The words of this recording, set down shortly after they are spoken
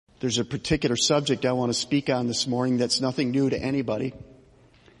There's a particular subject I want to speak on this morning that's nothing new to anybody.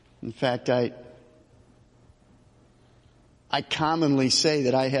 In fact, I commonly say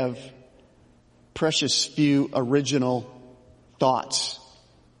that I have precious few original thoughts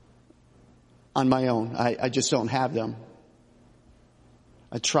on my own. I just don't have them.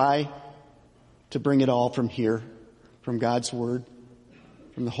 I try to bring it all from here, from God's Word,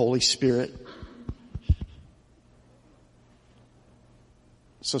 from the Holy Spirit.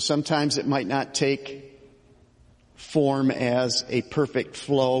 So sometimes it might not take form as a perfect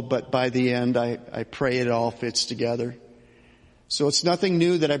flow, but by the end I pray it all fits together. So it's nothing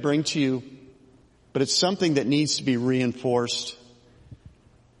new that I bring to you, but it's something that needs to be reinforced.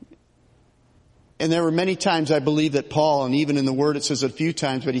 And there were many times I believe that Paul, and even in the Word it says it a few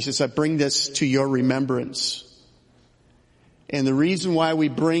times, but he says, I bring this to your remembrance. And the reason why we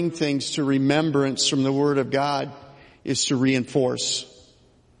bring things to remembrance from the Word of God is to reinforce.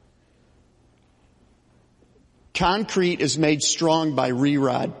 Concrete is made strong by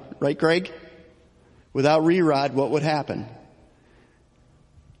re-rod. Right, Greg? Without re-rod, what would happen?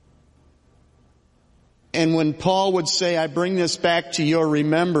 And when Paul would say, I bring this back to your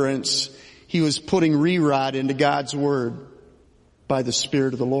remembrance, he was putting re-rod into God's Word by the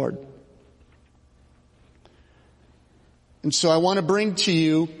Spirit of the Lord. And so I want to bring to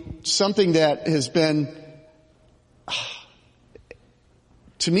you something that has been,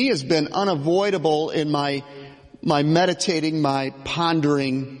 to me, has been unavoidable in my meditating, my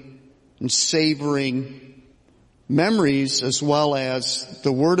pondering and savoring memories, as well as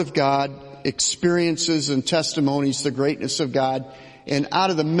the Word of God, experiences and testimonies, the greatness of God. And out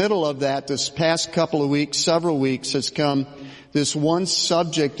of the middle of that, this past couple of weeks, several weeks, has come this one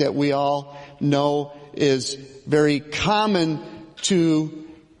subject that we all know is very common to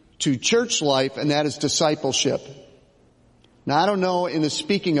church life, and that is discipleship. Now, I don't know in the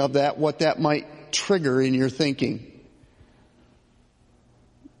speaking of that what that might trigger in your thinking.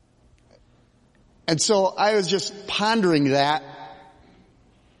 And so I was just pondering that,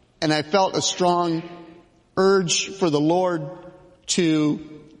 and I felt a strong urge for the Lord to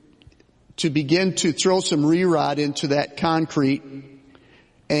begin to throw some re-rod into that concrete.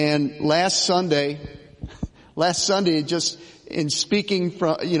 And last Sunday, just in speaking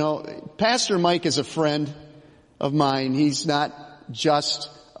from, Pastor Mike is a friend of mine. He's not just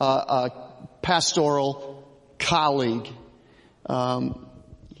a pastoral colleague.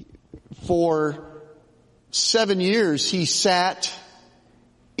 For 7 years, he sat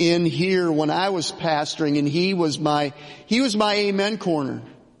in here when I was pastoring, and he was my amen corner.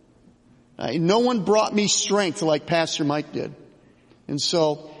 No one brought me strength like Pastor Mike did. And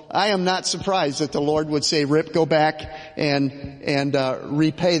so I am not surprised that the Lord would say, Ryp, go back and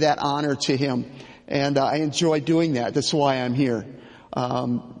repay that honor to him. And I enjoy doing that. That's why I'm here.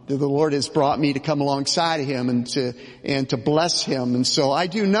 The Lord has brought me to come alongside of him and to bless him. And so I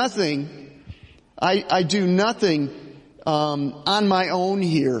do nothing on my own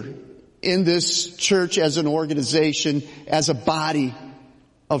here in this church as an organization, as a body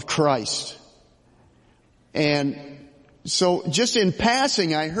of Christ. And so just in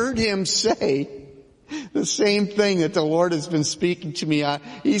passing, I heard him say the same thing that the Lord has been speaking to me.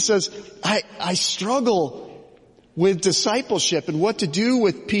 He says, I struggle with discipleship and what to do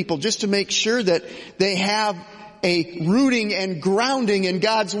with people just to make sure that they have a rooting and grounding in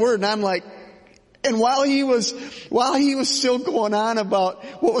God's Word. And I'm like, and while he was still going on about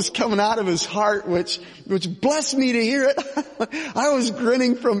what was coming out of his heart, which blessed me to hear it, I was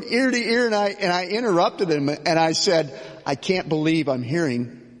grinning from ear to ear, and I interrupted him, and I said, I can't believe I'm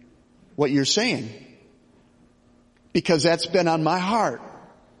hearing what you're saying, because that's been on my heart.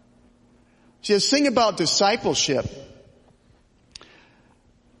 See, this thing about discipleship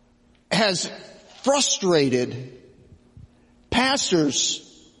has frustrated pastors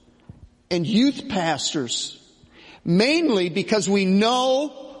and youth pastors, mainly because we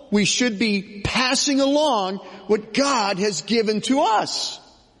know we should be passing along what God has given to us.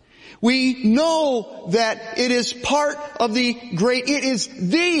 We know that it is part of it is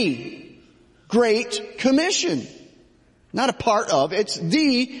the Great Commission. Not a part of, it's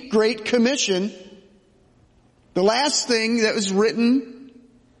the Great Commission. The last thing that was written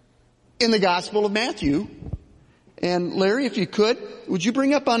in the Gospel of Matthew. And Larry, if you could, would you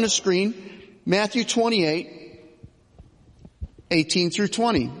bring up on the screen Matthew 28, 18 through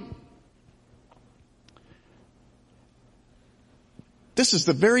 20. This is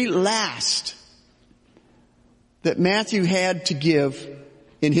the very last that Matthew had to give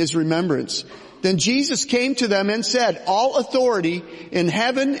in his remembrance. Then Jesus came to them and said, all authority in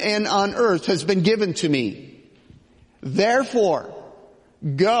heaven and on earth has been given to me. Therefore,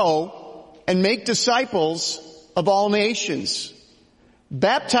 Go and make disciples of all nations,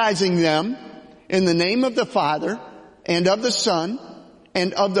 baptizing them in the name of the Father and of the Son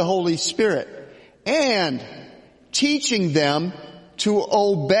and of the Holy Spirit, and teaching them to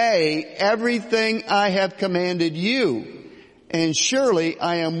obey everything I have commanded you. And surely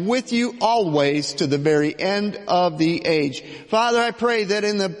I am with you always to the very end of the age. Father, I pray that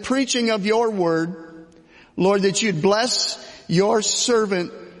in the preaching of your word, Lord, that you'd bless your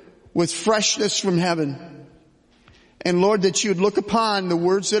servant with freshness from heaven. And Lord, that you'd look upon the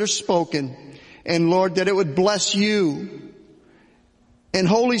words that are spoken. And Lord, that it would bless you. And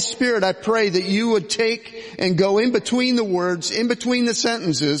Holy Spirit, I pray that you would take and go in between the words, in between the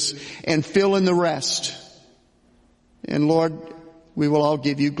sentences, and fill in the rest. And Lord, we will all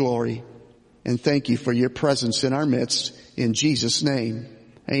give you glory and thank you for your presence in our midst. In Jesus' name,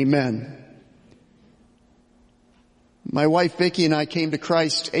 amen. My wife Vicki and I came to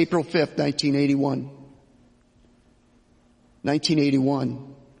Christ April 5th, 1981.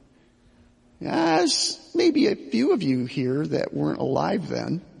 1981. There's maybe a few of you here that weren't alive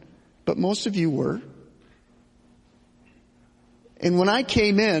then, but most of you were. And when I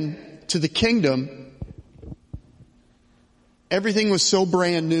came in to the kingdom, everything was so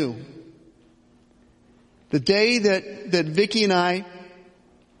brand new. The day that Vicki and I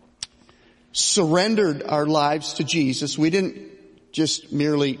surrendered our lives to Jesus, we didn't just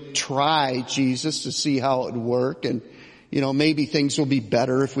merely try Jesus to see how it would work and, maybe things will be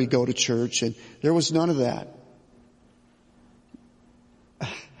better if we go to church. And there was none of that.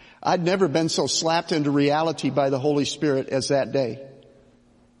 I'd never been so slapped into reality by the Holy Spirit as that day.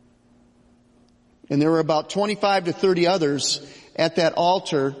 And there were about 25 to 30 others at that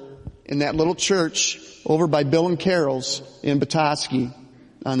altar in that little church over by Bill and Carol's in Petoskey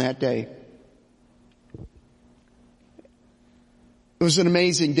on that day. It was an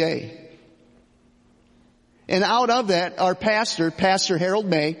amazing day. And out of that, our pastor, Pastor Harold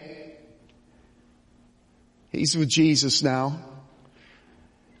May, he's with Jesus now.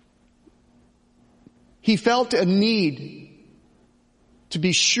 He felt a need to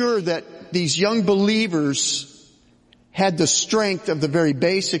be sure that these young believers had the strength of the very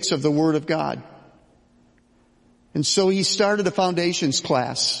basics of the Word of God. And so he started a foundations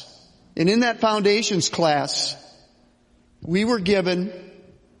class. And in that foundations class, we were given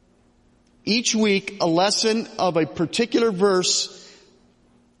each week a lesson of a particular verse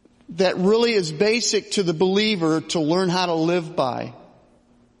that really is basic to the believer to learn how to live by.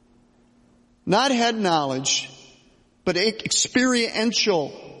 Not head knowledge, but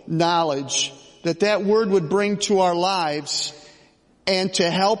experiential knowledge that word would bring to our lives and to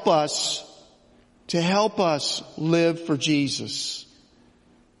help us live for Jesus.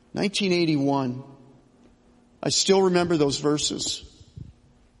 1981. I still remember those verses.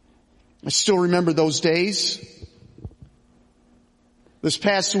 I still remember those days. This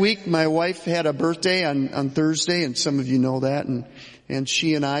past week, my wife had a birthday on Thursday, and some of you know that, and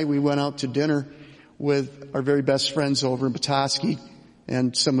she and we went out to dinner with our very best friends over in Petoskey,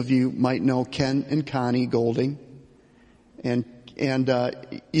 and some of you might know Ken and Connie Golding. And Ken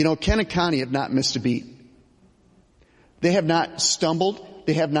and Connie have not missed a beat. They have not stumbled.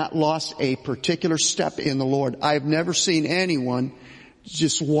 They have not lost a particular step in the Lord. I have never seen anyone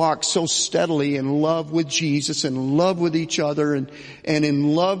just walk so steadily in love with Jesus and in love with each other and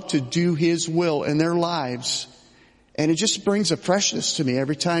in love to do His will in their lives. And it just brings a freshness to me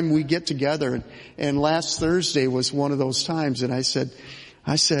every time we get together. And last Thursday was one of those times, and I said,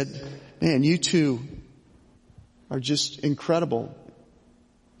 man, you two are just incredible.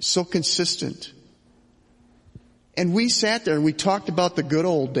 So consistent. And we sat there and we talked about the good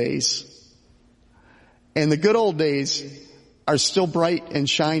old days. And the good old days are still bright and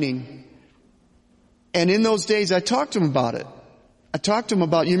shining. And in those days, I talked to them about it. I talked to them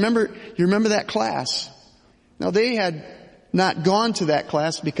about, you remember that class? Now, they had not gone to that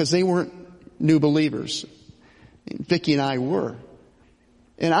class because they weren't new believers. Vicki and I were.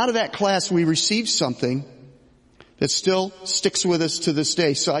 And out of that class, we received something that still sticks with us to this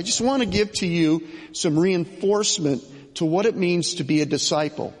day. So I just want to give to you some reinforcement to what it means to be a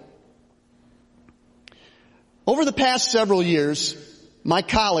disciple. Over the past several years, my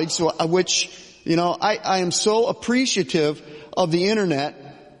colleagues, which, I am so appreciative of the internet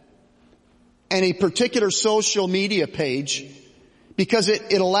and a particular social media page because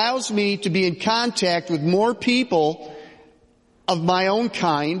it allows me to be in contact with more people of my own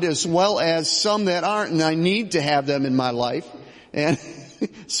kind as well as some that aren't, and I need to have them in my life. And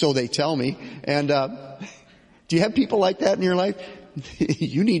so they tell me. And do you have people like that in your life?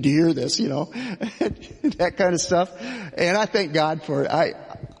 you need to hear this, that kind of stuff. And I thank God for it.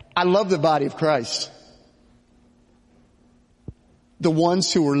 I love the body of Christ. The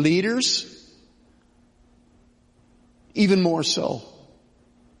ones who are leaders, even more so.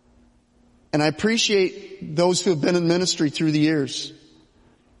 And I appreciate those who have been in ministry through the years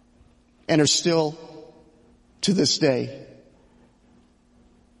and are still to this day.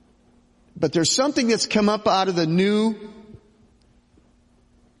 But there's something that's come up out of the new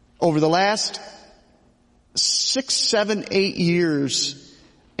over the last 6, 7, 8 years,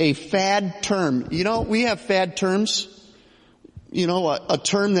 a fad term. We have fad terms. A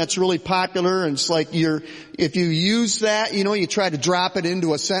term that's really popular, and it's like if you use that, you try to drop it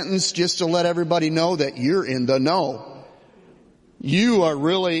into a sentence just to let everybody know that you're in the know. You are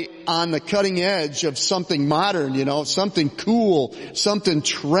really on the cutting edge of something modern, something cool, something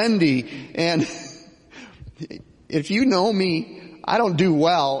trendy. And if you know me, I don't do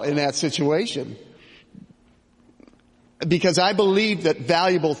well in that situation. Because I believe that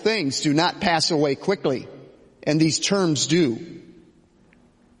valuable things do not pass away quickly. And these terms do.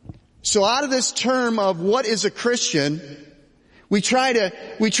 So out of this term of what is a Christian, we try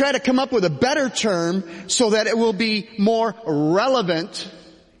to come up with a better term so that it will be more relevant.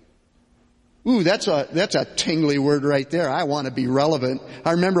 Ooh, that's a tingly word right there. I want to be relevant.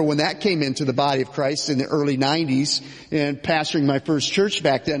 I remember when that came into the body of Christ in the early 90s and pastoring my first church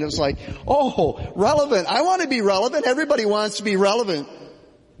back then. It was like, oh, relevant. I want to be relevant. Everybody wants to be relevant.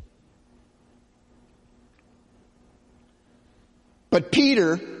 But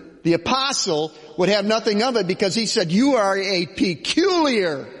Peter, the apostle, would have nothing of it because he said, you are a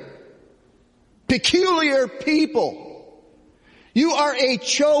peculiar people. You are a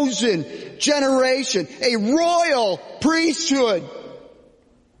chosen generation, a royal priesthood.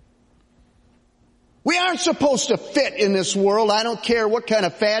 We aren't supposed to fit in this world. I don't care what kind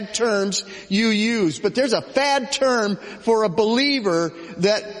of fad terms you use, but there's a fad term for a believer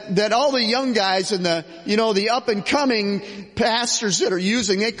that all the young guys and the up and coming pastors that are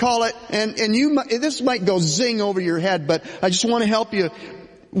using, they call it, and this might go zing over your head, but I just want to help you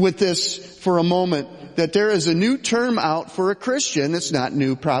with this for a moment, that there is a new term out for a Christian. It's not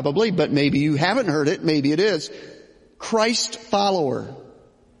new probably, but maybe you haven't heard it, maybe it is. Christ follower.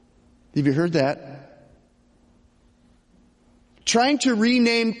 Have you heard that? Trying to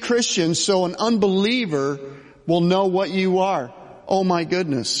rename Christians so an unbeliever will know what you are. Oh my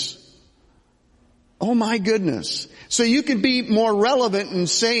goodness. Oh my goodness. So you can be more relevant in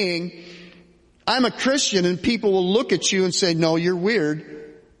saying, I'm a Christian, and people will look at you and say, no, you're weird.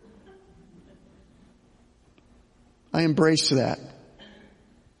 I embrace that.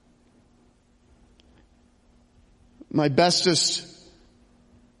 My bestest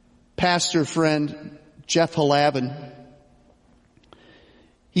pastor friend, Jeff Halavin,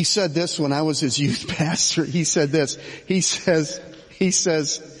 he said this when I was his youth pastor. He said this. He says,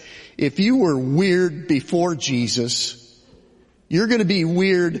 if you were weird before Jesus, you're going to be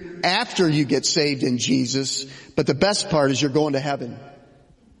weird after you get saved in Jesus. But the best part is you're going to heaven.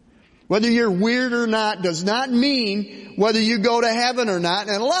 Whether you're weird or not does not mean whether you go to heaven or not.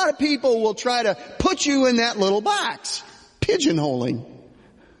 And a lot of people will try to put you in that little box. Pigeonholing.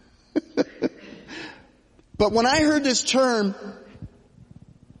 But when I heard this term,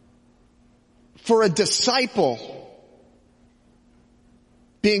 for a disciple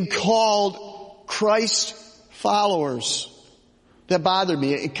being called Christ followers, that bothered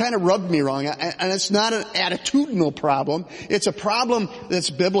me. It kind of rubbed me wrong. And it's not an attitudinal problem. It's a problem that's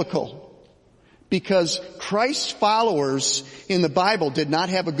biblical. Because Christ followers in the Bible did not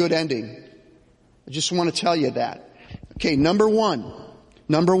have a good ending. I just want to tell you that. Okay, number one,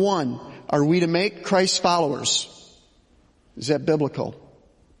 are we to make Christ followers? Is that biblical?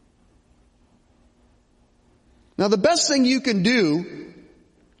 Now the best thing you can do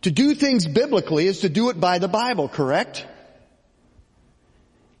to do things biblically is to do it by the Bible, correct?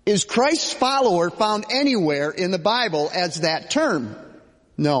 Is Christ's follower found anywhere in the Bible as that term?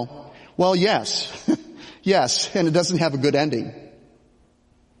 No. Well, yes. Yes, and it doesn't have a good ending.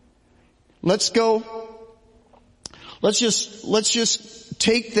 Let's just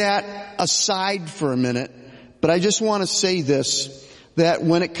take that aside for a minute, but I just want to say this, that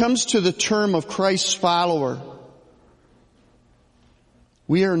when it comes to the term of Christ's follower,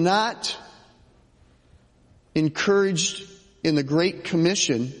 we are not encouraged in the Great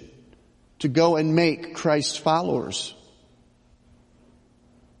Commission to go and make Christ followers.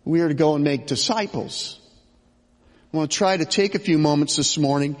 We are to go and make disciples. I want to try to take a few moments this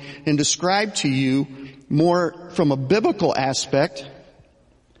morning and describe to you more from a biblical aspect,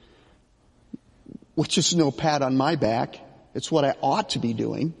 which is no pat on my back, It's what I ought to be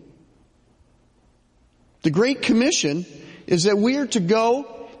doing. The Great Commission is that we are to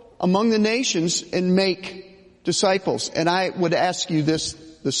go among the nations and make disciples. And I would ask you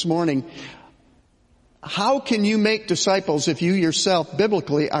this morning, how can you make disciples if you yourself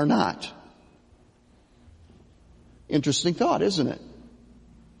biblically are not? Interesting thought, isn't it?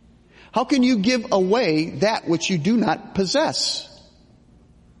 How can you give away that which you do not possess?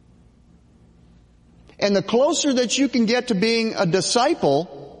 And the closer that you can get to being a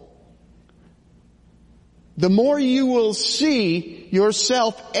disciple, the more you will see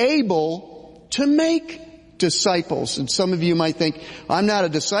yourself able to make disciples. And some of you might think, I'm not a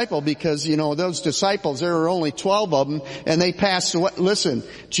disciple because, those disciples, there were only 12 of them and they passed away. Listen,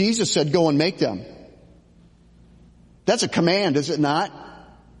 Jesus said, go and make them. That's a command, is it not?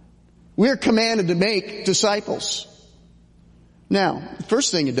 We're commanded to make disciples. Now, the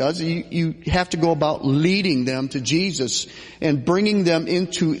first thing it does, you have to go about leading them to Jesus and bringing them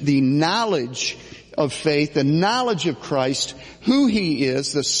into the knowledge of faith, the knowledge of Christ, who He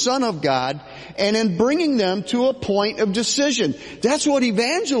is, the Son of God, and in bringing them to a point of decision. That's what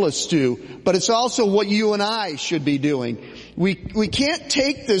evangelists do, but it's also what you and I should be doing. We can't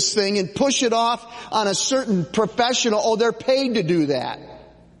take this thing and push it off on a certain professional. Oh, they're paid to do that.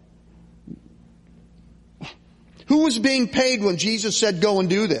 Who was being paid when Jesus said, go and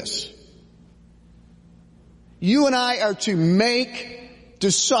do this? You and I are to make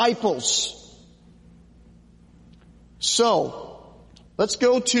disciples. So, let's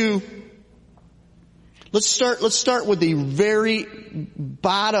start with the very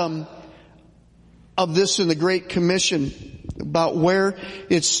bottom of this in the Great Commission, about where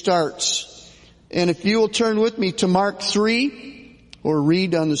it starts. And if you will turn with me to Mark 3, or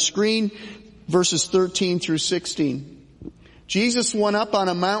read on the screen, verses 13 through 16. Jesus went up on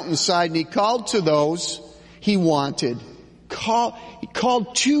a mountainside and He called to those He wanted. He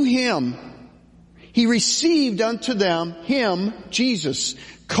called to Him. He received unto them, Him, Jesus,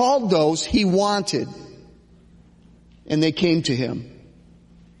 called those He wanted. And they came to Him.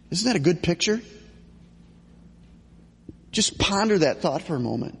 Isn't that a good picture? Just ponder that thought for a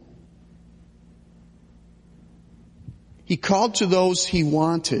moment. He called to those He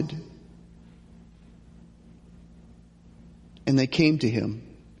wanted. And they came to Him.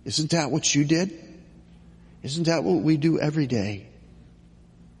 Isn't that what you did? Isn't that what we do every day?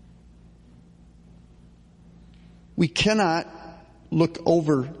 We cannot look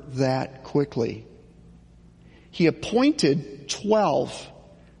over that quickly. He appointed 12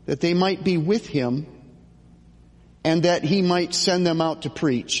 that they might be with Him and that He might send them out to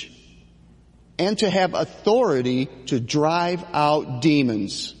preach and to have authority to drive out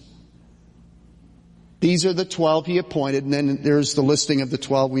demons. These are the 12 He appointed, and then there's the listing of the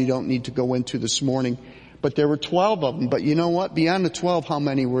 12 we don't need to go into this morning. But there were 12 of them. But you know what? Beyond the 12, how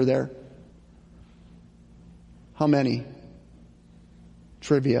many were there? How many?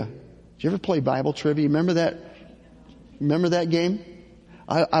 Trivia. Did you ever play Bible trivia? Remember that? Remember that game?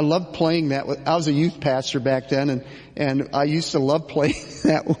 I loved playing that. I was a youth pastor back then, and I used to love playing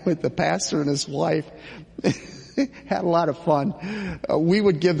that with the pastor and his wife. Had a lot of fun. We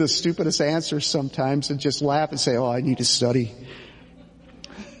would give the stupidest answers sometimes and just laugh and say, oh, I need to study.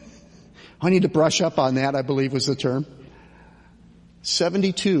 I need to brush up on that, I believe was the term.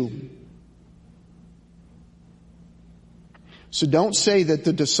 72. So don't say that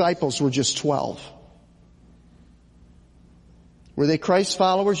the disciples were just 12. Were they Christ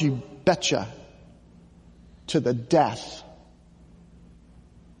followers? You betcha. To the death.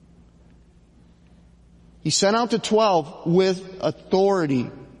 He sent out the 12 with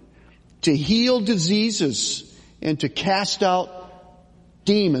authority to heal diseases and to cast out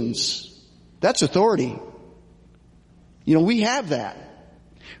demons. That's authority. We have that.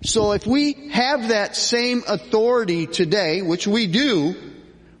 So if we have that same authority today, which we do,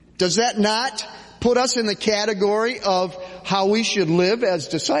 does that not put us in the category of how we should live as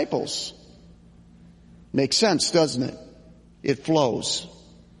disciples? Makes sense, doesn't it? It flows.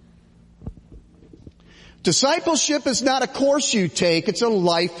 Discipleship is not a course you take, it's a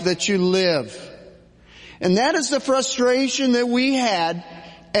life that you live. And that is the frustration that we had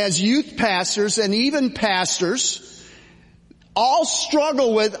as youth pastors and even pastors all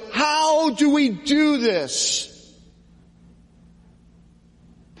struggle with. How do we do this?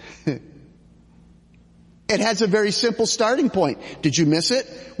 It has a very simple starting point. Did you miss it?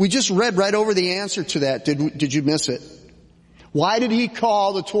 We just read right over the answer to that. Did you miss it? Why did He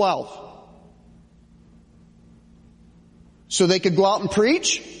call the 12? So they could go out and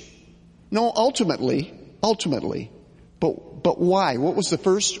preach? No, ultimately. But why? What was the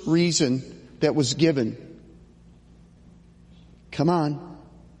first reason that was given? Come on.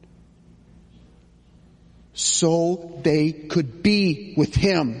 So they could be with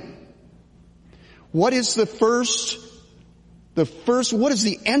Him. What is what is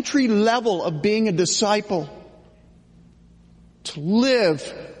the entry level of being a disciple? To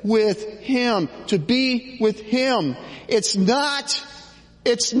live with Him, to be with Him. It's not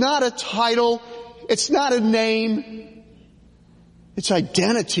a title, it's not a name, it's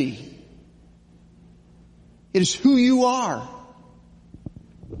identity. It is who you are.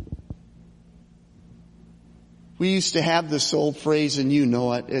 We used to have this old phrase, and you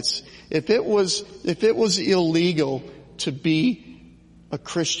know it. It's, if it was illegal to be a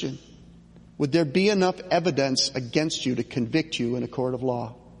Christian, would there be enough evidence against you to convict you in a court of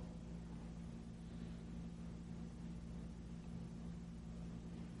law?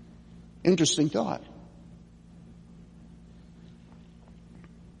 Interesting thought.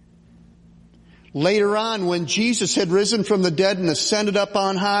 Later on, when Jesus had risen from the dead and ascended up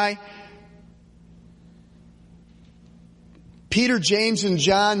on high, Peter, James, and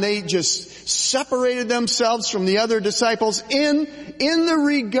John, they just separated themselves from the other disciples in the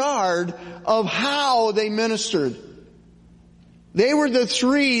regard of how they ministered. They were the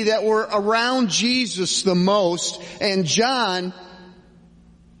three that were around Jesus the most, and John,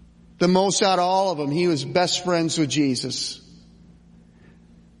 the most out of all of them. He was best friends with Jesus.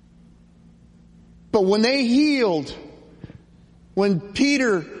 But when they healed, when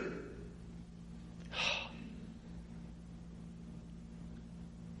Peter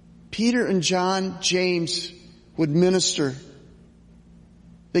and John, James would minister,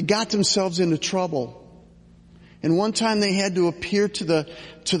 they got themselves into trouble. And one time they had to appear to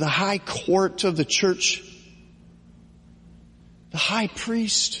the high court of the church. The high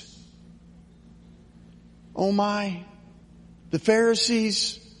priest. Oh my. The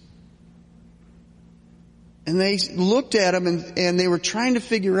Pharisees. And they looked at him and they were trying to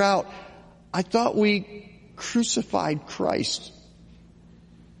figure out, I thought we crucified Christ.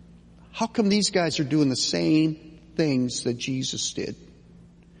 How come these guys are doing the same things that Jesus did?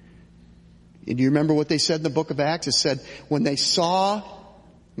 And do you remember what they said in the book of Acts? It said, when they saw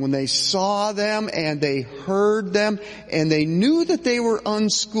them and they heard them and they knew that they were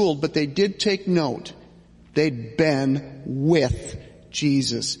unschooled, but they did take note. They'd been with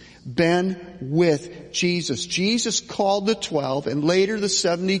Jesus. Been with Jesus. Jesus called the 12 and later the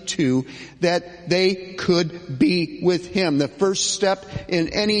 72 that they could be with Him. The first step in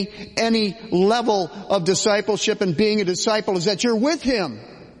any level of discipleship and being a disciple is that you're with Him.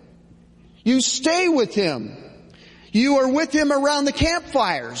 You stay with Him. You are with Him around the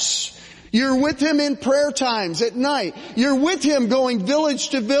campfires. You're with Him in prayer times at night. You're with Him going village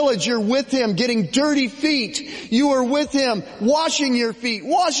to village. You're with Him getting dirty feet. You are with Him washing your feet,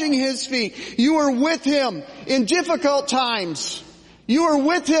 washing His feet. You are with Him in difficult times. You are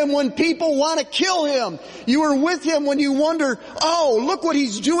with Him when people want to kill Him. You are with Him when you wonder, oh, look what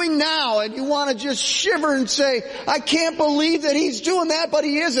He's doing now. And you want to just shiver and say, I can't believe that He's doing that, but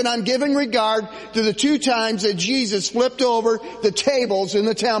He isn't. I'm giving regard to the 2 times that Jesus flipped over the tables in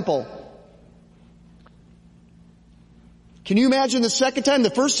the temple. Can you imagine the second time? The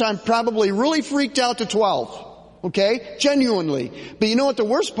first time probably really freaked out the 12. Okay? Genuinely. But you know what the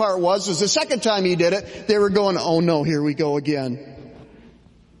worst part was the second time He did it, they were going, oh no, here we go again.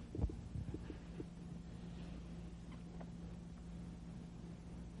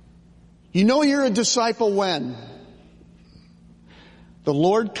 You know you're a disciple when the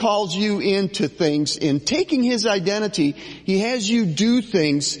Lord calls you into things. In taking His identity, He has you do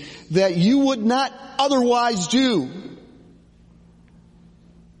things that you would not otherwise do.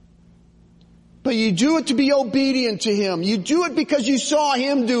 But you do it to be obedient to Him. You do it because you saw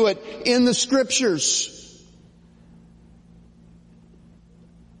Him do it in the Scriptures.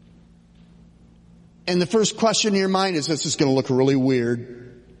 And the first question in your mind is, this is going to look really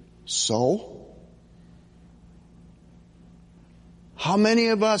weird. So? How many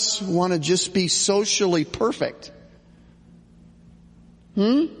of us want to just be socially perfect?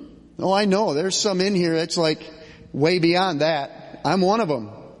 Oh, I know. There's some in here that's like way beyond that. I'm one of them.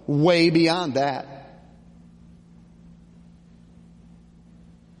 Way beyond that.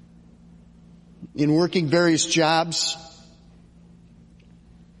 In working various jobs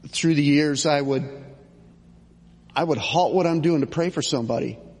through the years, I would halt what I'm doing to pray for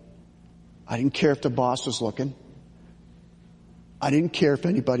somebody. I didn't care if the boss was looking. I didn't care if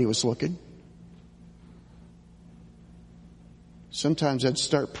anybody was looking. Sometimes I'd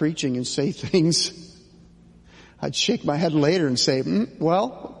start preaching and say things. I'd shake my head later and say,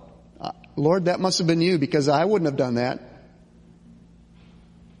 Lord, that must have been you because I wouldn't have done that.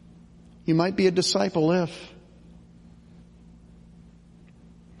 You might be a disciple if.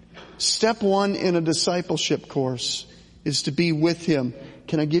 Step one in a discipleship course is to be with Him.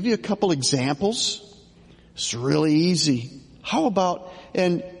 Can I give you a couple examples? It's really easy. How about,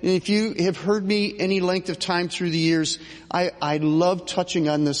 and if you have heard me any length of time through the years, I love touching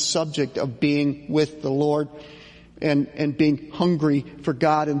on this subject of being with the Lord and being hungry for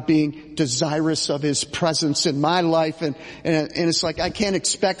God and being desirous of His presence in my life. And it's like I can't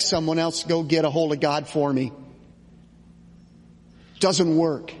expect someone else to go get a hold of God for me. Doesn't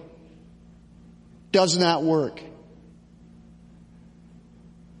work. Does not work.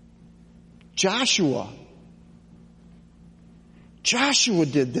 Joshua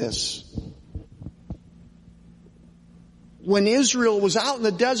did this. When Israel was out in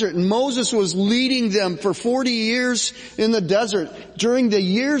the desert and Moses was leading them for 40 years in the desert, during the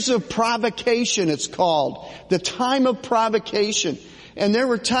years of provocation, it's called, the time of provocation. And there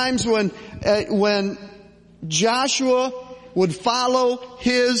were times when Joshua would follow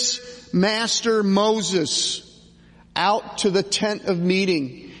his master Moses out to the tent of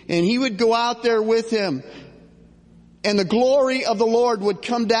meeting. And he would go out there with him. And the glory of the Lord would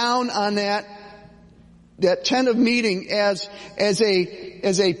come down on that tent of meeting as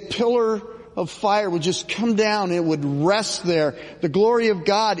a pillar of fire would just come down. It would rest there. The glory of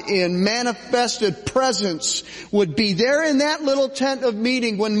God in manifested presence would be there in that little tent of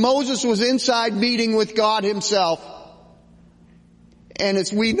meeting when Moses was inside meeting with God Himself. And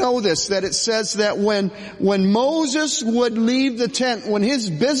we know this, that it says that when Moses would leave the tent, when his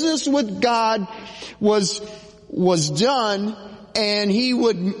business with God was done, and he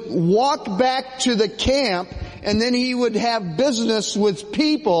would walk back to the camp, and then he would have business with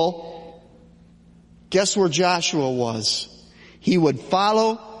people, guess where Joshua was? He would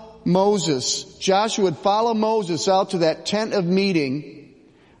follow Moses. Joshua would follow Moses out to that tent of meeting,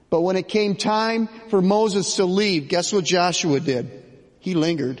 but when it came time for Moses to leave, guess what Joshua did? He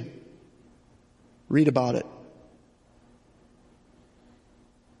lingered. Read about it.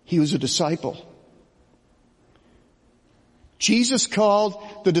 He was a disciple. Jesus called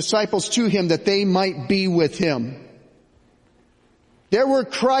the disciples to Him that they might be with Him. There were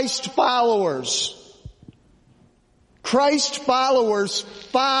Christ followers. Christ followers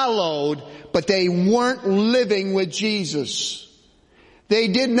followed, but they weren't living with Jesus. They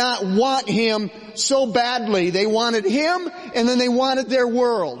did not want Him so badly. They wanted Him, and then they wanted their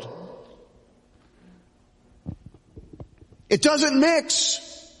world. It doesn't mix.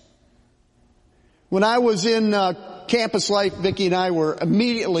 When I was in campus life, Vicki and I were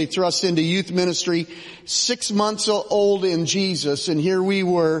immediately thrust into youth ministry, 6 months old in Jesus, and here we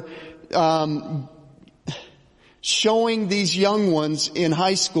were showing these young ones in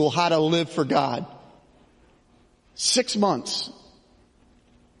high school how to live for God. 6 months.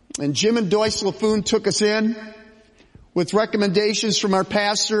 And Jim and Doyce LaFoon took us in with recommendations from our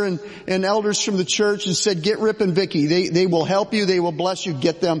pastor and elders from the church and said, get Ryp and Vicki. They will help you. They will bless you.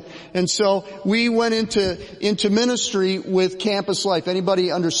 Get them. And so we went into ministry with Campus Life. Anybody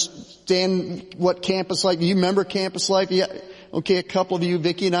understand what Campus Life? Do you remember Campus Life? Yeah. Okay, a couple of you.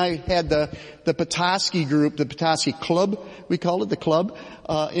 Vicki and I had the Petoskey group, the Petoskey Club. We called it the club,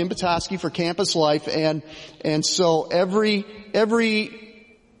 in Petoskey for Campus Life. And so every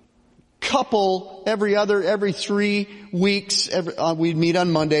couple, every 3 weeks, we'd meet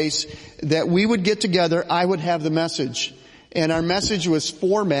on Mondays, that we would get together. I would have the message. And our message was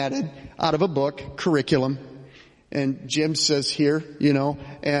formatted out of a book, curriculum. And Jim says here,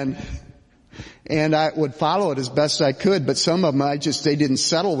 and I would follow it as best I could, but some of them they didn't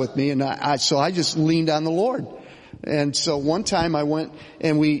settle with me, and so I just leaned on the Lord. And so one time I went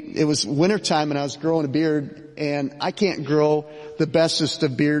and it was wintertime and I was growing a beard, and I can't grow the bestest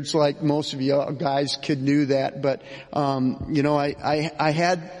of beards like most of you guys could do that, but, I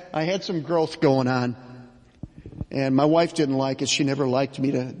had some growth going on. And my wife didn't like it. She never liked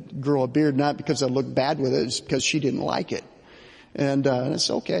me to grow a beard, not because I looked bad with it, it's because she didn't like it. And it's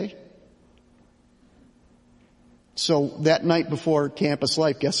okay. So that night before Campus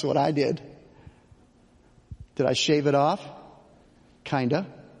Life, guess what I did? Did I shave it off? Kinda.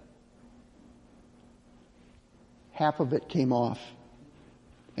 Half of it came off,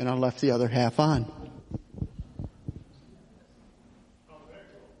 and I left the other half on.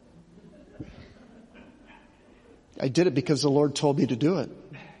 I did it because the Lord told me to do it.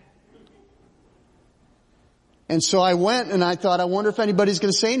 And so I went and I thought, I wonder if anybody's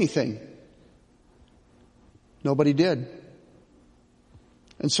going to say anything. Nobody did.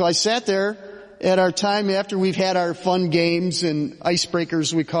 And so I sat there at our time after we've had our fun games and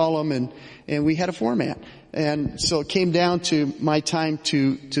icebreakers, we call them, and we had a format. And so it came down to my time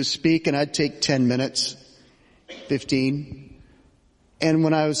to speak, and I'd take 10 minutes, 15. And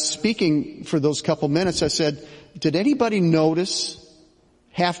when I was speaking for those couple minutes, I said, did anybody notice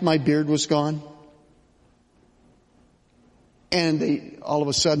half my beard was gone? And all of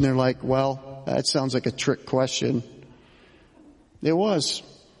a sudden they're like, well, that sounds like a trick question. It was.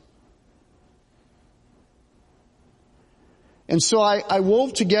 And so I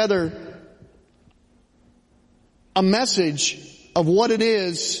wove together a message of what it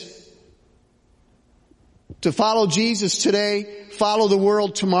is to follow Jesus today, follow the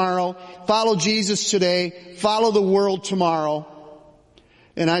world tomorrow, follow Jesus today, follow the world tomorrow.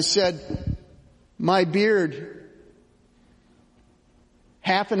 And I said, my beard,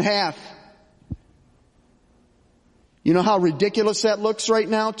 half and half. You know how ridiculous that looks right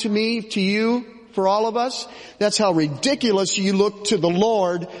now to me, to you, for all of us? That's how ridiculous you look to the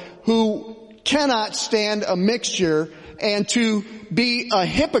Lord, who cannot stand a mixture, and to be a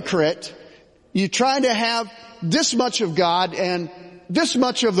hypocrite. You try to have this much of God and this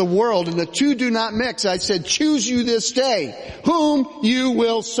much of the world, and the two do not mix. I said, choose you this day whom you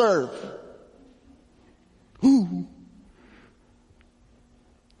will serve. Ooh.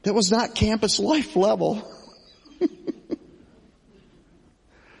 That was not campus life level.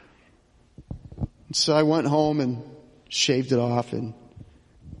 So I went home and shaved it off, and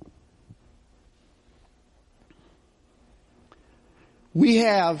we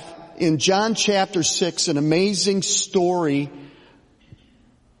have in John chapter 6 an amazing story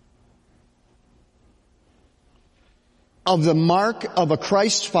of the mark of a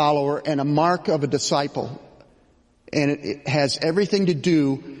Christ follower and a mark of a disciple. And it has everything to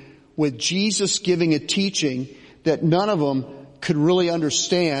do with Jesus giving a teaching that none of them could really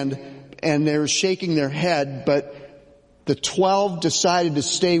understand, and they were shaking their head, but the 12 decided to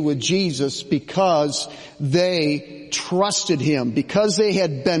stay with Jesus because they trusted Him, because they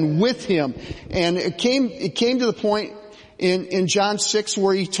had been with Him. And it came to the point in John 6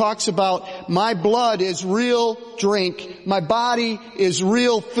 where He talks about, my blood is real drink, my body is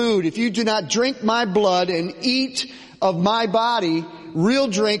real food. If you do not drink my blood and eat of my body, real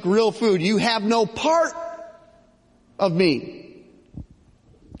drink, real food, you have no part of me.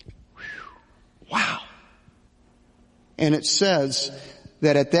 Wow. And it says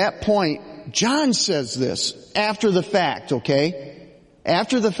that at that point, John says this after the fact, okay?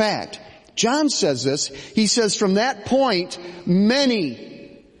 After the fact. John says this. He says from that point,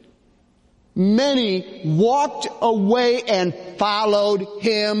 many walked away and followed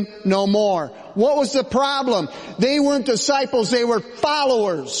Him no more. What was the problem? They weren't disciples, they were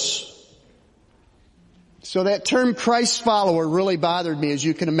followers. So that term Christ follower really bothered me, as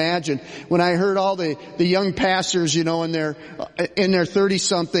you can imagine, when I heard all the young pastors, in their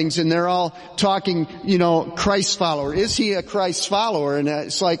 30-somethings, and they're all talking, Christ follower. Is he a Christ follower? And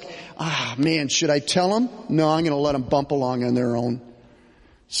it's like, man, should I tell them? No, I'm going to let them bump along on their own.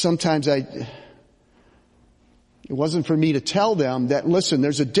 Sometimes it wasn't for me to tell them that, listen,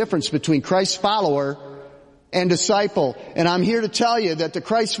 there's a difference between Christ follower and disciple. And I'm here to tell you that the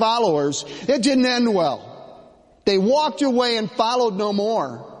Christ followers, it didn't end well. They walked away and followed no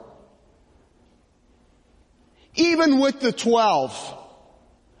more. Even with the 12,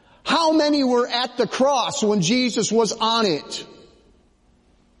 how many were at the cross when Jesus was on it?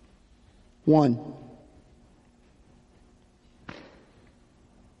 1.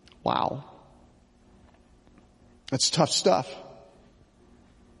 Wow. That's tough stuff.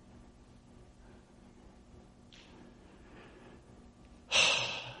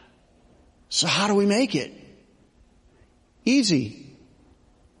 So how do we make it? Easy.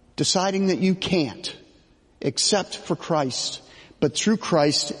 Deciding that you can't, except for Christ. But through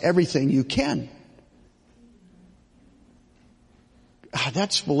Christ, everything you can.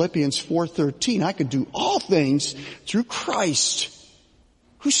 That's Philippians 4:13. I can do all things through Christ,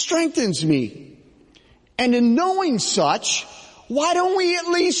 who strengthens me. And in knowing such, why don't we at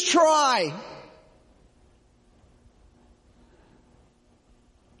least try?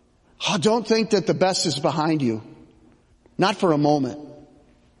 Don't think that the best is behind you. Not for a moment.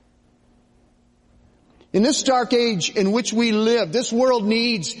 In this dark age in which we live, this world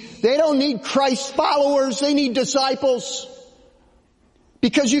they don't need Christ followers, they need disciples.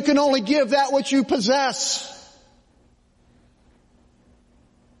 Because you can only give that which you possess.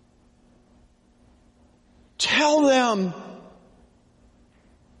 Tell them,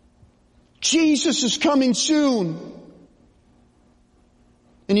 Jesus is coming soon.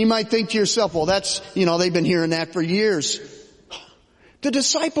 And you might think to yourself, well, that's, they've been hearing that for years. The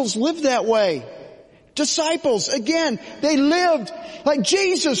disciples lived that way. Disciples, again, they lived like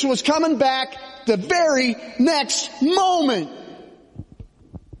Jesus was coming back the very next moment.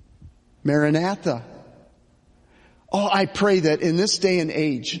 Maranatha. Oh, I pray that in this day and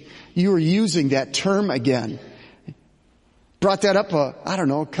age, you are using that term again. Brought that up,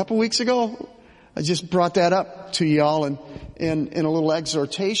 a couple weeks ago. I just brought that up to y'all in a little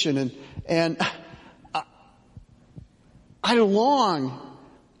exhortation, and I long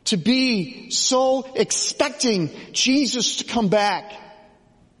to be so expecting Jesus to come back.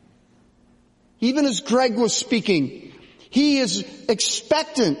 Even as Greg was speaking, he is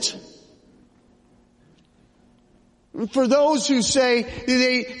expectant. For those who say,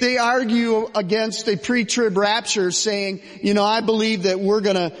 they argue against a pre-trib rapture saying, I believe that we're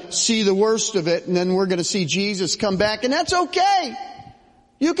gonna see the worst of it and then we're gonna see Jesus come back, and that's okay.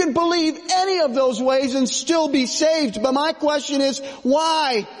 You can believe any of those ways and still be saved. But my question is,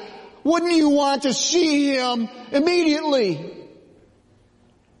 why wouldn't you want to see Him immediately?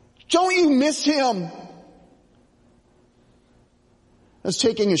 Don't you miss Him? I was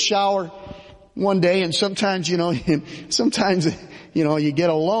taking a shower one day, and sometimes, you get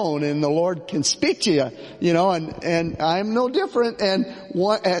alone and the Lord can speak to you, and I'm no different.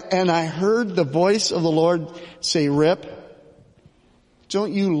 And I heard the voice of the Lord say, Ryp,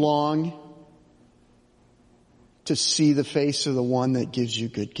 don't you long to see the face of the one that gives you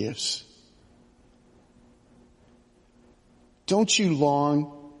good gifts? Don't you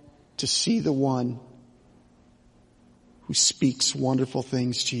long to see the one who speaks wonderful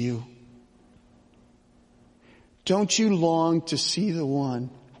things to you? Don't you long to see the one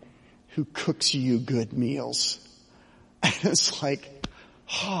who cooks you good meals? And it's like,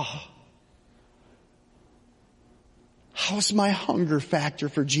 how's my hunger factor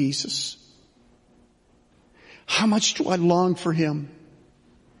for Jesus? How much do I long for Him?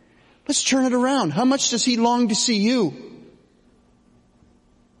 Let's turn it around. How much does He long to see you?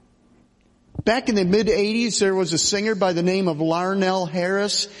 Back in the mid-'80s, there was a singer by the name of Larnell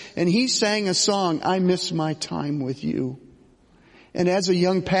Harris, and he sang a song, I Miss My Time With You. And as a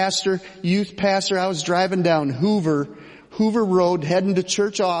young pastor, youth pastor, I was driving down Hoover Road, heading to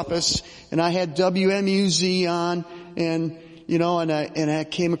church office, and I had WMUZ on, and I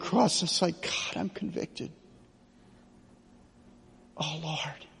came across, it's like, God, I'm convicted. Oh,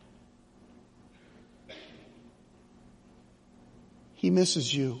 Lord. He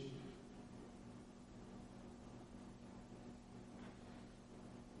misses you.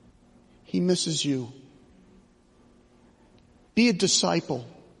 He misses you. Be a disciple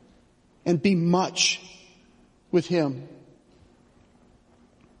and be much with Him.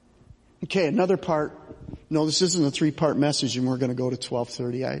 Okay, another part. No, this isn't a 3-part message and we're going to go to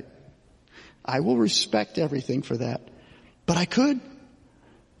 12:30. I will respect everything for that. But I could.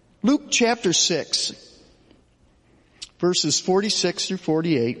 Luke chapter 6, verses 46 through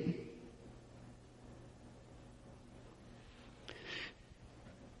 48.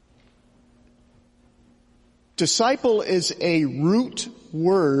 Disciple is a root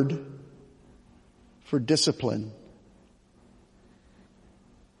word for discipline.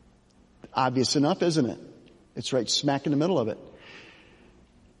 Obvious enough, isn't it? It's right smack in the middle of it.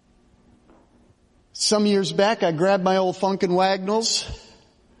 Some years back, I grabbed my old Funkin' Wagnalls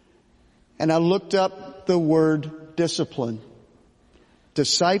and I looked up the word discipline.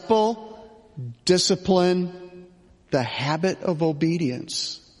 Disciple, discipline, the habit of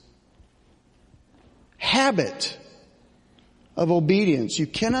obedience. Habit of obedience. You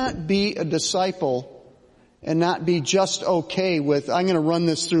cannot be a disciple and not be just okay with, I'm going to run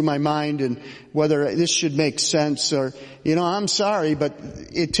this through my mind and whether this should make sense or, I'm sorry, but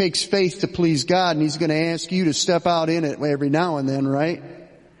it takes faith to please God, and He's going to ask you to step out in it every now and then, right?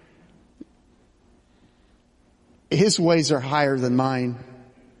 His ways are higher than mine.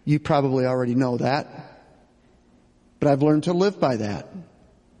 You probably already know that. But I've learned to live by that.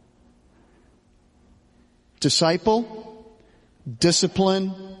 Disciple,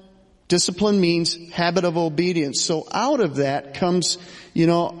 discipline. Discipline means habit of obedience. So out of that comes,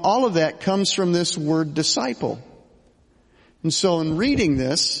 all of that comes from this word disciple. And so in reading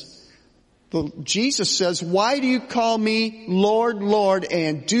this, Jesus says, why do you call me Lord, Lord,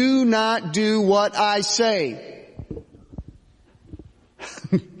 and do not do what I say?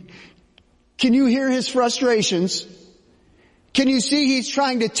 Can you hear His frustrations? Can you see He's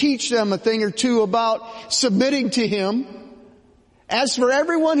trying to teach them a thing or two about submitting to Him? As for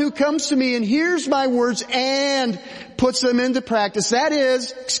everyone who comes to me and hears my words and puts them into practice, that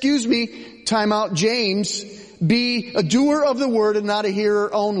is, time out, James, be a doer of the word and not a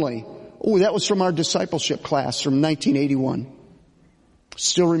hearer only. Oh, that was from our discipleship class from 1981.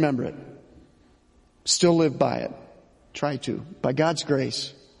 Still remember it. Still live by it. Try to, by God's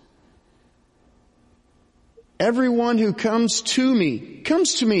grace. Everyone who comes to me.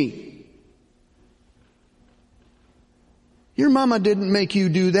 Your mama didn't make you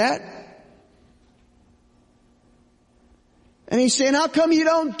do that. And he's saying, how come you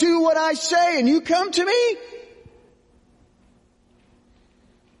don't do what I say and you come to me?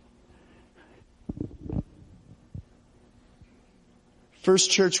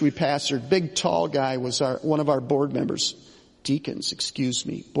 First church we pastored, big tall guy was one of our board members. Deacons, excuse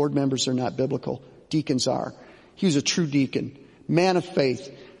me. Board members are not biblical. Deacons are. He was a true deacon. Man of faith,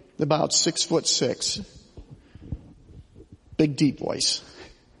 about 6'6". Big deep voice.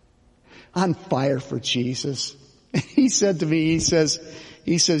 On fire for Jesus. He said to me, he says,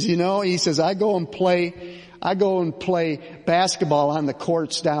 I go and play basketball on the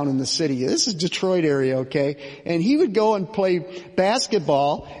courts down in the city. This is Detroit area, okay? And he would go and play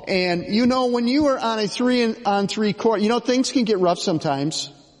basketball, and when you were on a 3-on-3 court, things can get rough sometimes.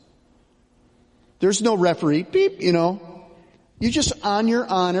 There's no referee. Beep, You just on your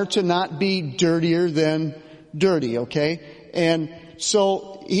honor to not be dirtier than dirty, okay? And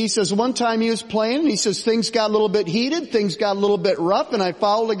so he says one time he was playing, and he says things got a little bit heated, things got a little bit rough, and I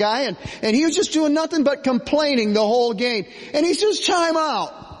fouled a guy, and he was just doing nothing but complaining the whole game. And he says, time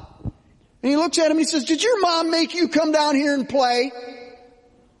out. And he looks at him, he says, did your mom make you come down here and play?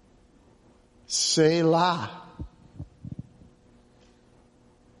 Selah.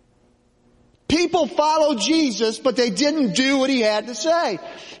 People followed Jesus, but they didn't do what he had to say.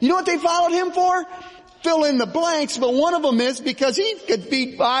 You know what they followed him for? Fill in the blanks, but one of them is because he could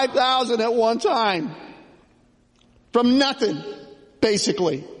feed 5,000 at one time. From nothing,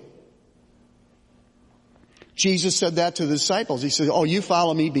 basically. Jesus said that to the disciples. He said, oh, you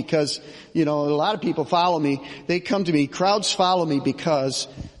follow me because, a lot of people follow me. They come to me. Crowds follow me because,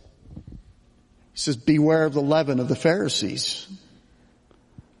 he says, beware of the leaven of the Pharisees.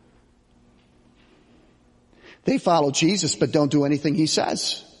 They follow Jesus, but don't do anything he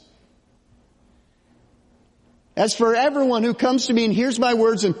says. As for everyone who comes to me and hears my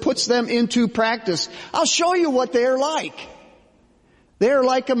words and puts them into practice, I'll show you what they are like. They are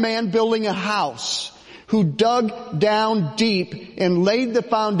like a man building a house who dug down deep and laid the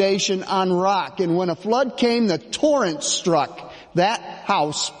foundation on rock. And when a flood came, the torrent struck that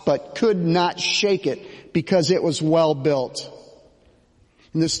house, but could not shake it because it was well built.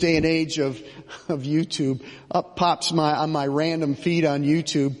 In this day and age of YouTube, up pops on my random feed on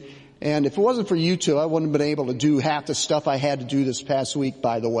YouTube. And if it wasn't for YouTube, I wouldn't have been able to do half the stuff I had to do this past week,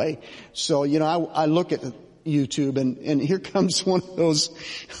 by the way. So, I look at YouTube and here comes one of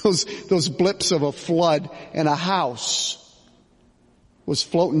those blips of a flood, and a house was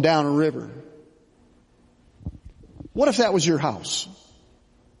floating down a river. What if that was your house?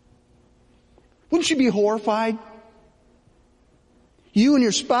 Wouldn't you be horrified? You and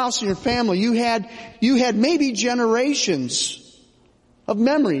your spouse and your family, you had maybe generations of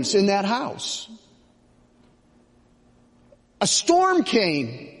memories in that house. A storm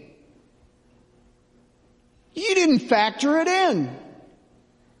came. You didn't factor it in.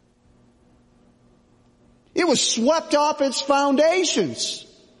 It was swept off its foundations.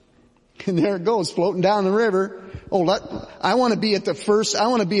 And there it goes, floating down the river. I want to be at the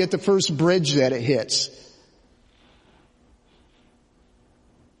first bridge that it hits.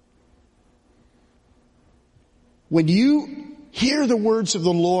 When you hear the words of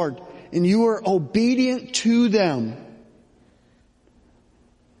the Lord and you are obedient to them,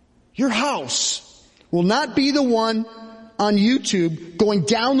 your house will not be the one on YouTube going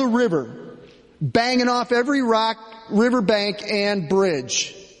down the river, banging off every rock, riverbank, and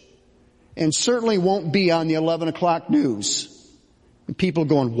bridge. And certainly won't be on the 11 o'clock news. And people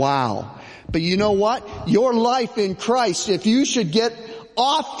going, wow. But you know what? Your life in Christ, if you should get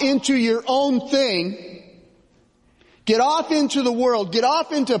off into your own thing, get off into the world, get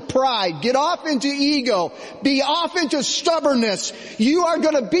off into pride, get off into ego, be off into stubbornness, you are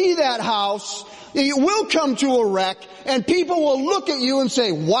going to be that house. It will come to a wreck, and people will look at you and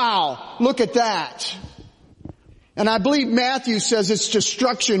say, wow, look at that. And I believe Matthew says its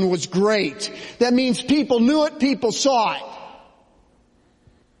destruction was great. That means people knew it, people saw it.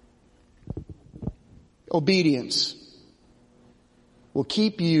 Obedience will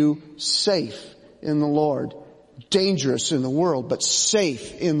keep you safe in the Lord. Dangerous in the world, but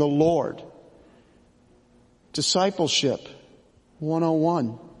safe in the Lord. Discipleship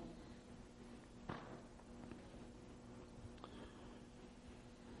 101.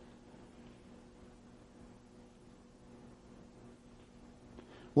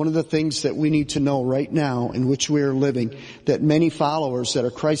 One of the things that we need to know right now in which we are living, that many followers that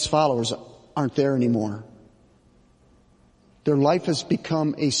are Christ followers aren't there anymore. Their life has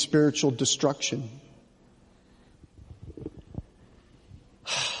become a spiritual destruction.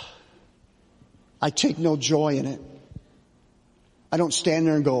 I take no joy in it. I don't stand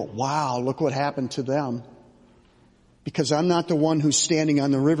there and go, wow, look what happened to them. Because I'm not the one who's standing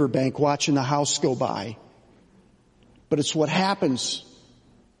on the riverbank watching the house go by. But it's what happens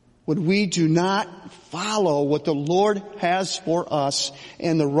when we do not follow what the Lord has for us,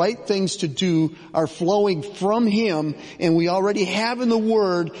 and the right things to do are flowing from Him, and we already have in the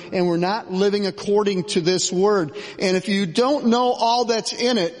Word, and we're not living according to this Word. And if you don't know all that's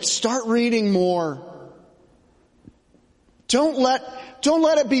in it, start reading more. Don't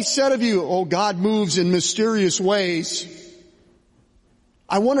let it be said of you, oh, God moves in mysterious ways.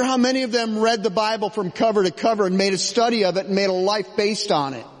 I wonder how many of them read the Bible from cover to cover and made a study of it and made a life based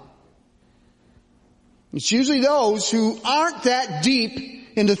on it. It's usually those who aren't that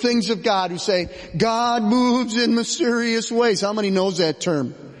deep into things of God who say, God moves in mysterious ways. How many knows that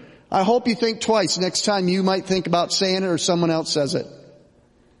term? I hope you think twice next time you might think about saying it or someone else says it.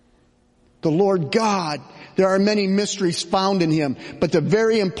 The Lord God, there are many mysteries found in Him, but the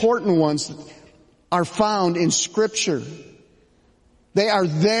very important ones are found in Scripture. They are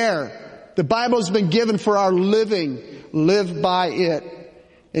there. The Bible has been given for our living. Live by it,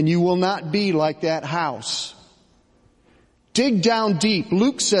 and you will not be like that house. Dig down deep.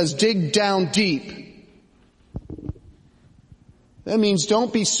 Luke says dig down deep. That means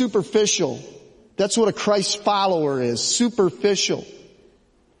don't be superficial. That's what a Christ follower is, superficial.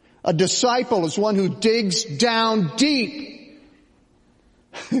 A disciple is one who digs down deep.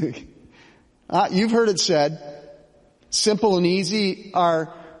 You've heard it said, simple and easy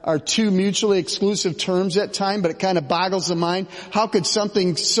are two mutually exclusive terms at times, but it kind of boggles the mind. How could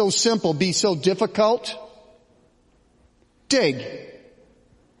something so simple be so difficult? Dig.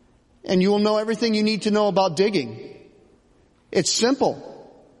 And you will know everything you need to know about digging. It's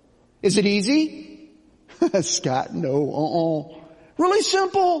simple. Is it easy? Scott, no. Really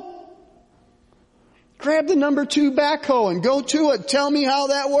simple. Grab the number 2 backhoe and go to it. Tell me how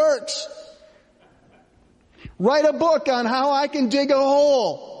that works. Write a book on how I can dig a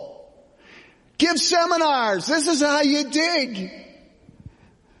hole. Give seminars. This is how you dig.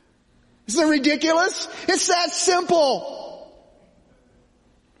 Isn't it ridiculous? It's that simple.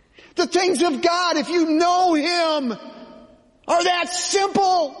 The things of God, if you know Him, are that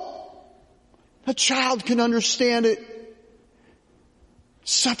simple. A child can understand it.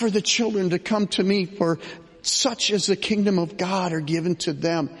 Suffer the children to come to me, for such as the kingdom of God are given to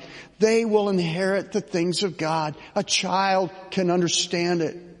them. They will inherit the things of God. A child can understand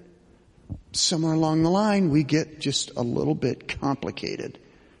it. Somewhere along the line, we get just a little bit complicated.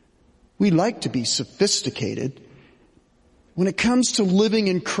 We like to be sophisticated. When it comes to living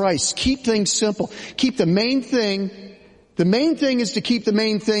in Christ, keep things simple. Keep the main thing. The main thing is to keep the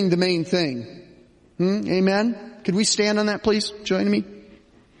main thing the main thing. Amen? Could we stand on that, please? Join me.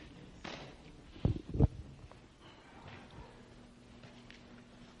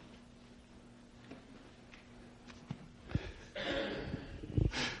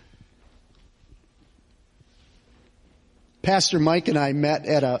 Pastor Mike and I met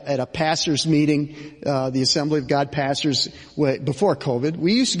at a pastors meeting, the Assembly of God pastors before COVID.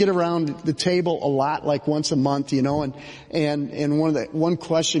 We used to get around the table a lot, like once a month, and one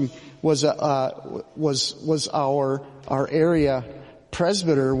question was our area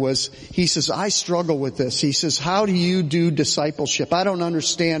presbyter he says, I struggle with this. He says, how do you do discipleship? I don't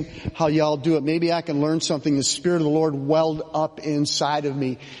understand how y'all do it. Maybe I can learn something. The Spirit of the Lord welled up inside of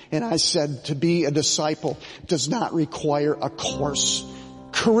me. And I said, to be a disciple does not require a course.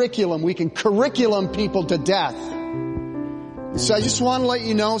 Curriculum. We can curriculum people to death. So I just want to let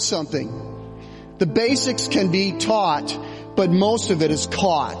you know something. The basics can be taught, but most of it is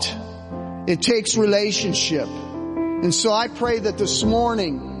caught. It takes relationship. And so I pray that this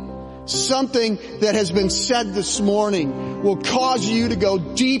morning, something that has been said this morning will cause you to go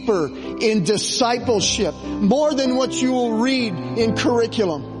deeper in discipleship, more than what you will read in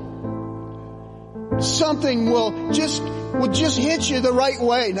curriculum. Something will just hit you the right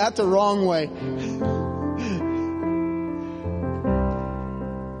way, not the wrong way.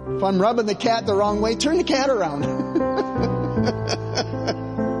 If I'm rubbing the cat the wrong way, turn the cat around.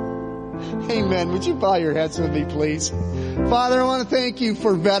 Amen. Would you bow your heads with me, please? Father, I want to thank you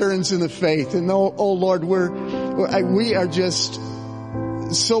for veterans in the faith. And oh Lord, we are just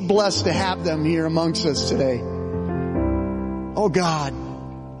so blessed to have them here amongst us today. Oh God.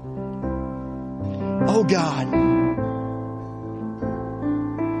 Oh God.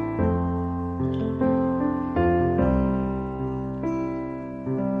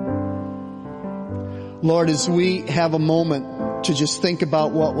 Lord, as we have a moment to just think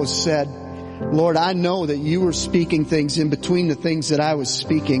about what was said, Lord, I know that you were speaking things in between the things that I was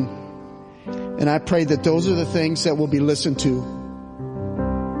speaking. And I pray that those are the things that will be listened to.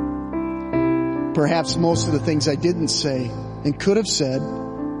 perhaps most of the things I didn't say and could have said.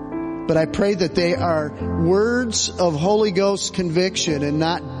 But I pray that they are words of Holy Ghost conviction and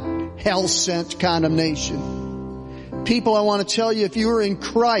not hell-sent condemnation. People, I want to tell you, if you are in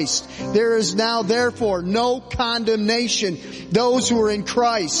Christ, there is now therefore no condemnation. Those who are in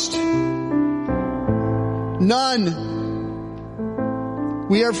Christ. None.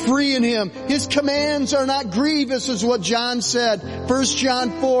 We are free in Him. His commands are not grievous, is what John said. 1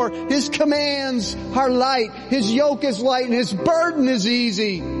 John 4. His commands are light. His yoke is light and His burden is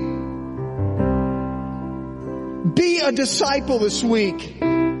easy. Be a disciple this week.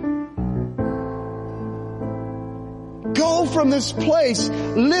 Go from this place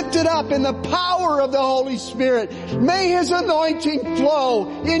lifted up in the power of the Holy Spirit. May His anointing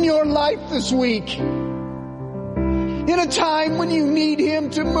flow in your life this week. In a time when you need Him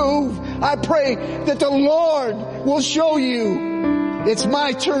to move, I pray that the Lord will show you it's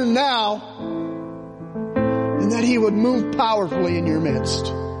my turn now, and that He would move powerfully in your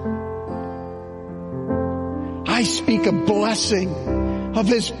midst. I speak a blessing of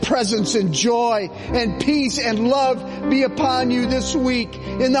His presence and joy and peace and love be upon you this week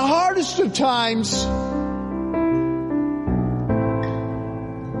in the hardest of times,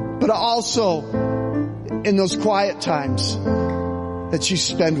 but also in those quiet times that you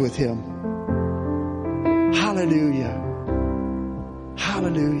spend with Him. Hallelujah.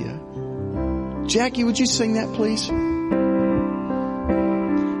 Hallelujah. Jackie, would you sing that, please? For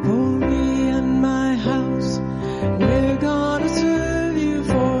me and my house, we're gonna serve You.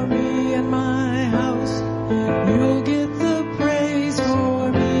 For me and my house, You'll get the praise.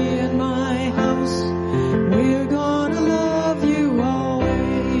 For me and my house, we're gonna love You always.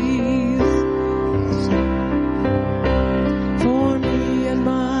 For me and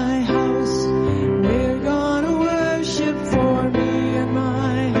my house, we're gonna worship. For me and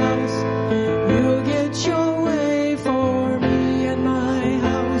my house, You'll get Your way. For me and my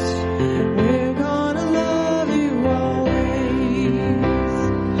house, we're gonna love You always.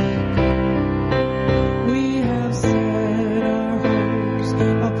 We have set our homes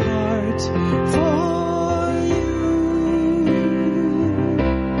apart for You.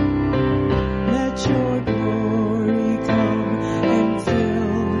 Let Your glory come and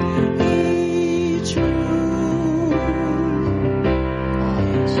fill each room.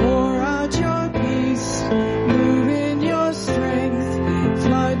 Pour out Your peace, move in Your strength,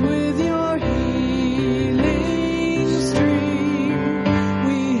 flood with Your healing stream.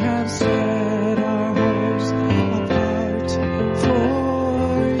 We have set our homes apart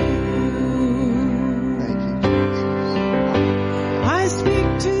for You. Thank you, Jesus. I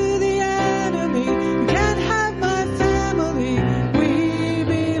speak to the enemy, you can't have my family. We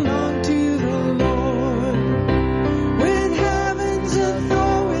belong to the Lord. With heaven's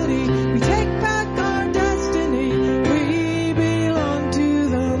authority, we take back our destiny. We belong to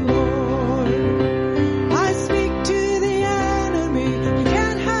the Lord. I speak to the enemy, you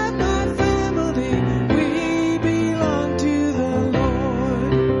can't have my family. We belong to the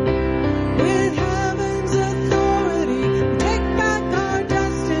Lord. With heaven's authority, we take back our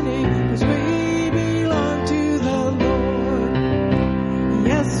destiny, 'cause we belong to the Lord.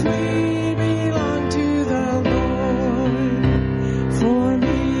 Yes, we belong to the Lord. For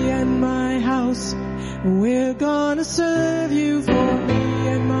me and my house, we're gonna serve You. For me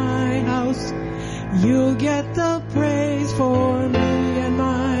and my house, You'll get the praise. For me and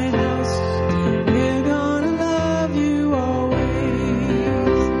my house, we're gonna love You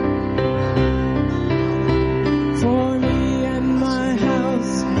always. For me and my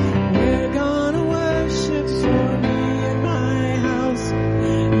house, we're gonna worship. For me and my house,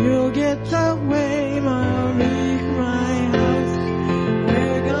 You'll get the way. My house,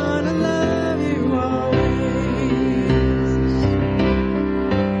 we're gonna love You always.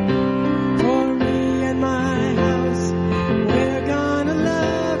 For me and my house, we're gonna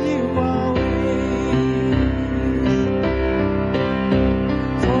love You always.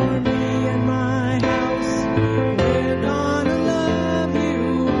 For me and my house, we're gonna love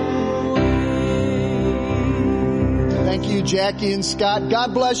You always. Thank you, Jackie and Scott.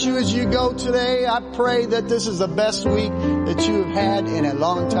 God bless you as you go today. I pray that this is the best week that you have had in a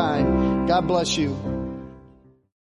long time. God bless you.